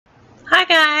Hi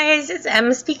guys, it's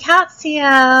MSP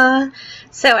Katsia.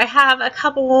 So I have a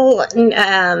couple,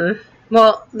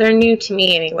 well, they're new to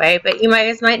me anyway, but you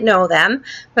guys might know them.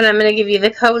 But I'm going to give you the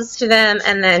codes to them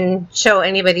and then show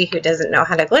anybody who doesn't know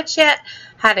how to glitch yet,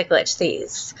 how to glitch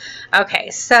these. Okay,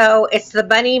 so it's the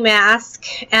bunny mask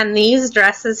and these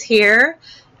dresses here.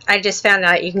 I just found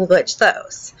out you can glitch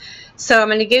those. So I'm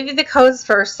going to give you the codes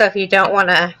first, so if you don't want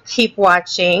to keep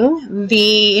watching,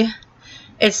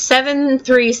 it's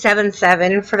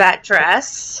 7377 for that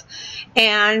dress.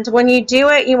 And when you do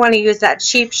it, you want to use that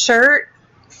cheap shirt.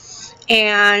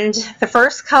 And the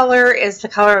first color is the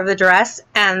color of the dress,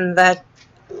 and the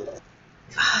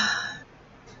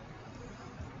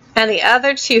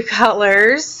other two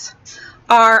colors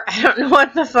are, I don't know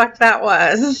what the fuck that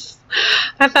was.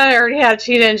 I thought I already had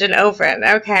Cheat Engine open.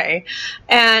 Okay.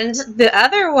 And the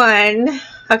other one,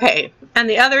 okay, and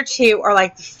the other two are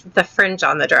like the fringe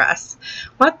on the dress.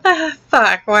 What the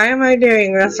fuck? Why am I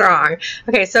doing this wrong?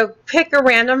 Okay, so pick a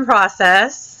random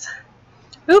process.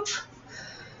 Oop.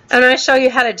 I'm going to show you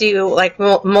how to do like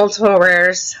multiple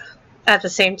wears at the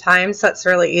same time, so it's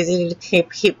really easy to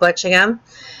keep glitching them.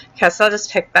 Okay, so I'll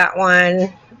just pick that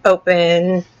one.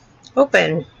 Open.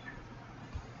 Open.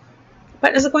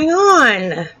 What is going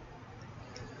on?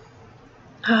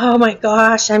 Oh my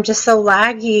gosh, I'm just so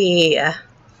laggy.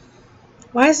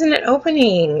 Why isn't it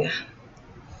opening?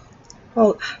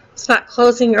 Well, it's not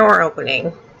closing or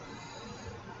opening.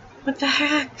 What the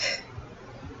heck?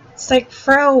 It's like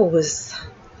froze.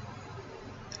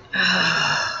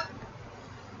 I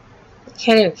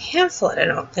can't even cancel it, I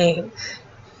don't think.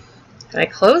 Can I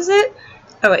close it?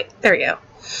 Oh wait, there we go.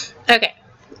 Okay,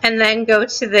 and then go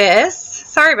to this.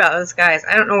 Sorry about this, guys.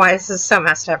 I don't know why this is so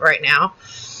messed up right now.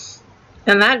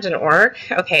 And that didn't work.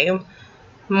 Okay,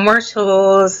 more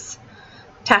tools.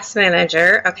 Task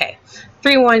Manager. Okay,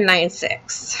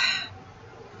 3196.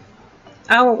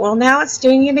 Oh, well now it's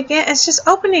doing it again. It's just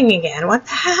opening again. What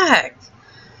the heck?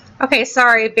 Okay,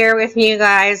 sorry. Bear with me, you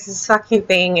guys. This fucking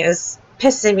thing is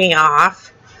pissing me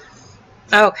off.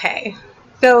 Okay,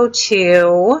 go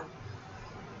to...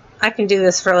 I can do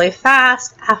this really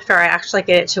fast after I actually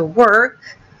get it to work.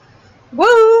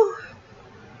 Woo!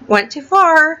 Went too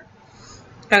far.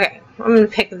 Okay, I'm going to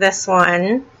pick this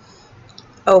one.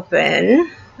 Open,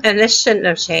 and this shouldn't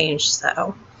have changed,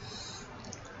 so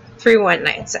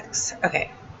 3196.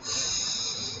 Okay,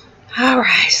 all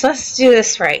right, let's do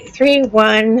this right.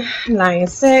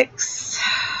 3196.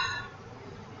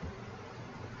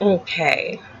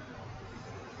 Okay,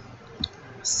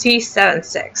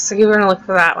 C76. So you're going to look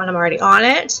for that one. I'm already on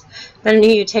it. Then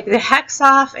you take the hex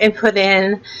off and put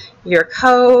in your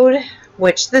code,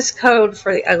 which this code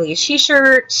for the ugly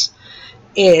t-shirt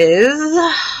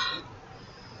is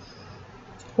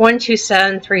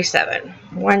 12737.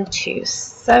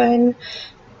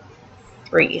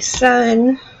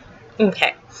 12737.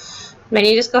 Okay. Then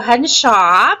you just go ahead and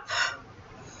shop.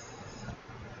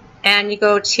 And you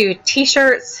go to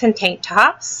t-shirts and tank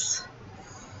tops.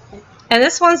 And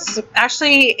this one's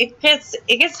actually, it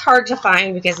gets hard to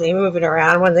find because they move it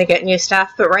around when they get new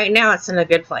stuff, but right now it's in a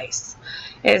good place.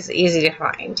 It's easy to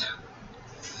find.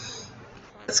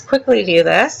 Let's quickly do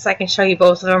this. I can show you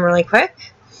both of them really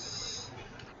quick.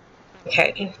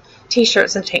 Okay,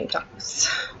 t-shirts and tank tops.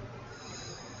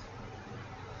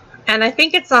 And I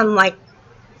think it's on like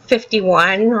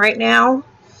 51 right now.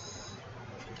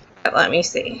 But let me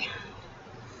see.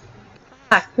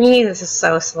 Fuck me, this is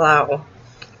so slow.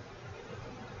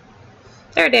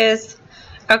 There it is.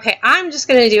 Okay, I'm just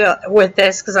going to do it with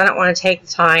this because I don't want to take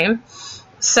the time.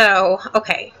 So,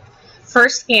 okay.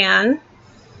 First scan.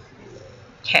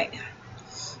 Okay.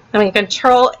 I'm going to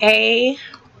Control A.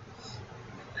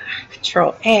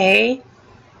 Control A.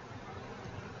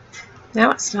 Now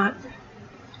it's not.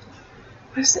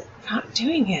 Why is it not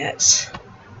doing it?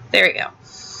 There we go.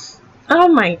 Oh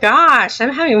my gosh,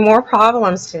 I'm having more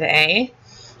problems today.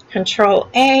 Control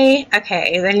A.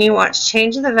 Okay, then you want to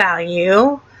change the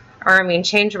value, or I mean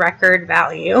change record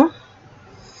value.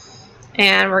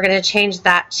 And we're going to change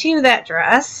that to that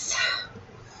dress.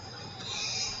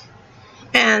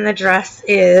 And the dress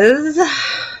is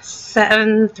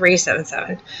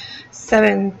 7377.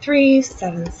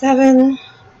 7377.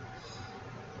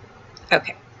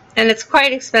 Okay, and it's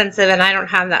quite expensive and I don't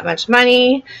have that much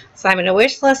money, so I'm going to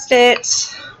wish list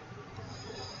it.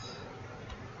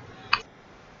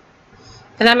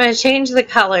 And I'm going to change the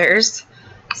colors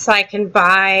so I can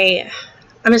buy,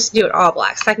 I'm just going to do it all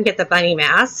black so I can get the bunny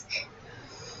mask.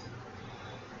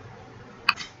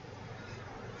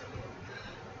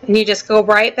 And you just go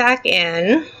right back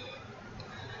in.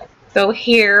 Go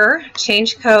here,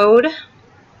 change code,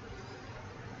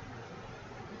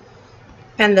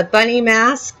 And the bunny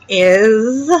mask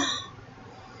is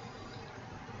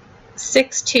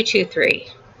 6223.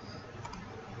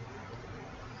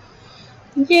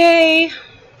 Yay! I'm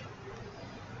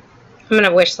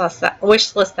gonna wish list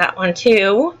that one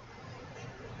too.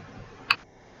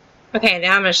 Okay,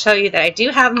 now I'm gonna show you that I do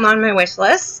have them on my wish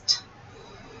list.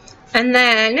 And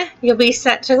then you'll be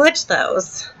set to glitch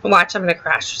those. Watch, I'm gonna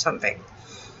crash or something.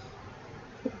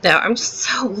 No, I'm just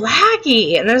so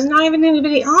laggy, and there's not even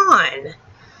anybody on.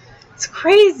 It's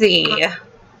crazy.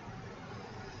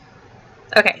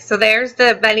 Okay, so there's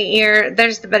the bunny ear,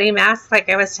 there's the bunny mask like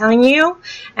I was telling you,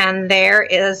 and there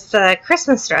is the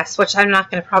Christmas dress, which I'm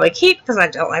not going to probably keep because I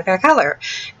don't like that color.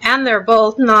 And they're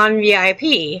both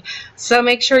non-VIP, so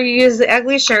make sure you use the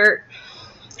ugly shirt,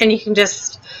 and you can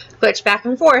just glitch back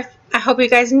and forth. I hope you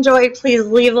guys enjoyed. Please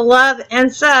leave a love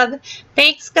and sub.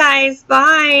 Thanks, guys.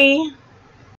 Bye.